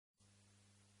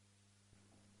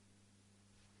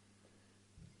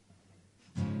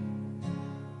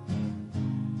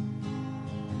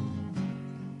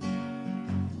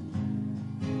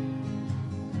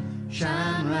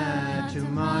Shanra to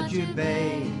Moju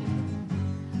Bay,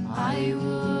 I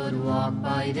would walk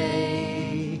by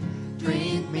day,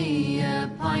 drink me a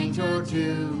pint or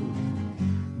two.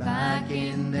 Back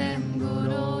in them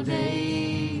good old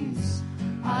days,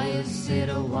 I'll sit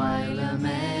a while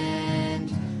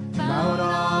lament about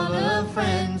all the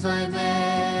friends I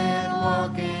met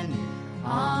walking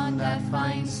on that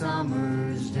fine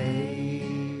summer's day.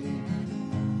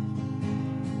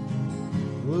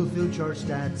 Woolfield Church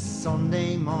that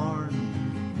Sunday morn,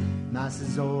 Mass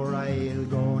is o'er, I'll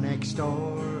go next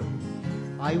door.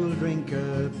 I will drink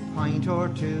a pint or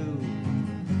two,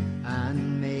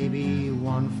 and maybe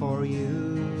one for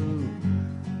you,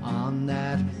 on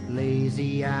that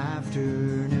lazy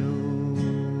afternoon.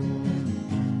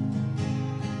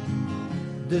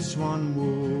 This one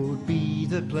would be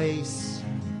the place,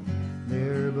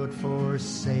 there but for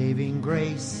saving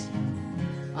grace.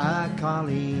 A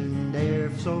colleen there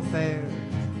so fair,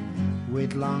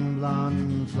 with long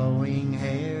blonde flowing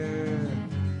hair,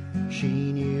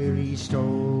 she nearly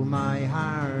stole my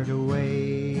heart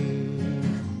away.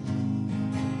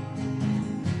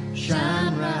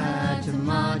 Shanra to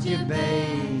Moju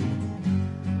Bay,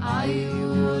 I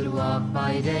would walk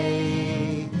by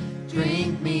day,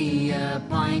 drink me a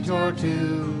pint or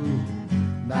two.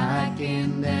 Back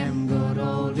in them good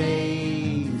old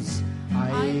days,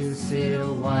 I'll sit a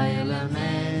while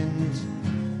lament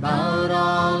about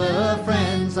all the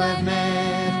friends I've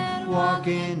met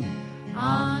walking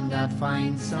on that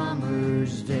fine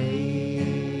summer's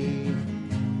day.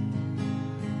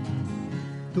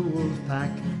 The wolf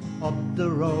pack up the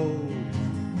road,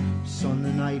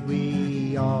 Sunday night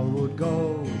we all would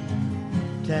go,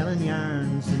 telling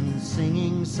yarns and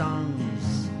singing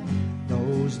songs.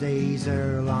 Those days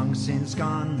are long since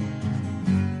gone.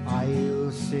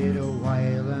 I'll sit a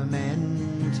while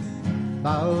lament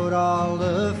about all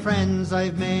the friends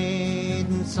I've made,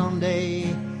 and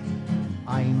someday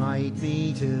I might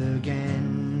meet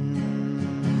again.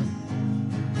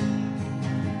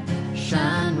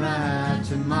 Shanra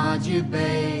to Moju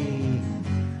Bay,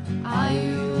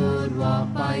 I would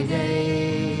walk by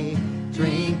day,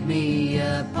 drink me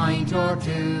a pint or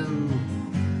two.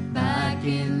 Back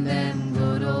in them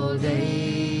good old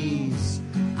days,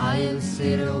 I'll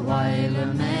sit a while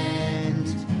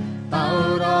lament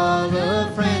about all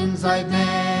the friends I've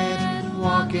met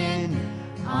walking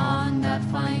on that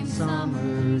fine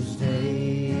summer's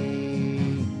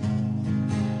day.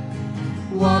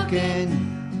 Walking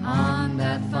on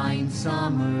that fine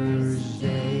summer's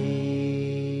day.